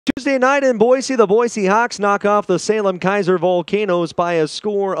Tuesday night in Boise, the Boise Hawks knock off the Salem-Keizer Volcanoes by a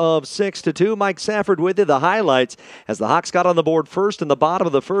score of 6-2. Mike Safford with you. The highlights as the Hawks got on the board first in the bottom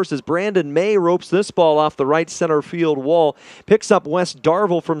of the first as Brandon May ropes this ball off the right center field wall. Picks up Wes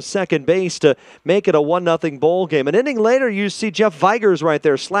Darville from second base to make it a 1-0 ball game. An inning later, you see Jeff Vigers right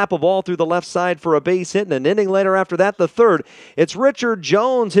there slap a ball through the left side for a base hit. And an inning later after that, the third, it's Richard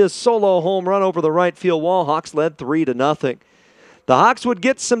Jones, his solo home run over the right field wall. Hawks led 3-0. The Hawks would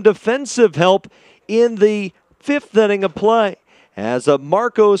get some defensive help in the fifth inning of play as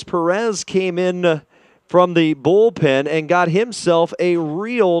Marcos Perez came in from the bullpen and got himself a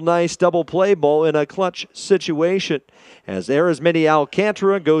real nice double play ball in a clutch situation. As Arizmendi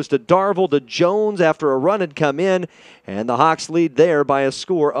Alcantara goes to Darville to Jones after a run had come in, and the Hawks lead there by a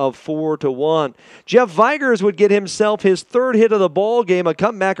score of 4-1. Jeff Vigers would get himself his third hit of the ball game, a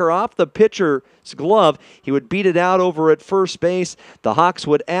comebacker off the pitcher's glove. He would beat it out over at first base. The Hawks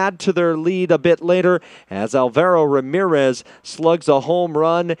would add to their lead a bit later as Alvaro Ramirez slugs a home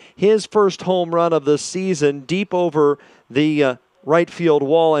run, his first home run of the season, deep over the right field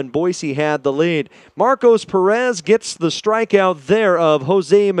wall, and Boise had the lead. Marcos Perez gets the strikeout there of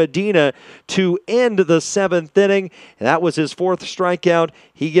Jose Medina to end the seventh inning. That was his fourth strikeout.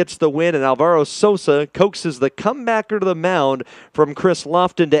 He gets the win, and Alvaro Sosa coaxes the comebacker to the mound from Chris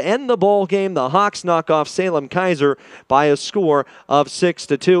Lofton to end the ball game. The Hawks knock off Salem-Keizer by a score of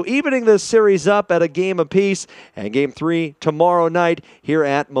 6-2, evening this series up at a game apiece, and Game 3 tomorrow night here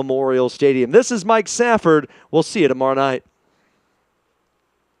at Memorial Stadium. This is Mike Safford. We'll see you tomorrow night.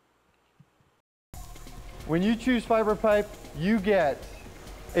 When you choose FiberPipe, you get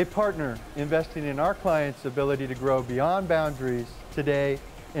a partner investing in our clients' ability to grow beyond boundaries today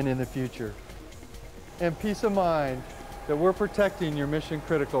and in the future. And peace of mind that we're protecting your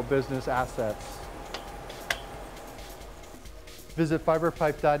mission-critical business assets. Visit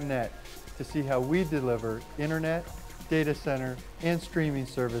fiberpipe.net to see how we deliver internet, data center, and streaming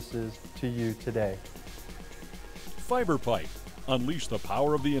services to you today. FiberPipe. Unleash the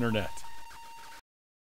power of the internet.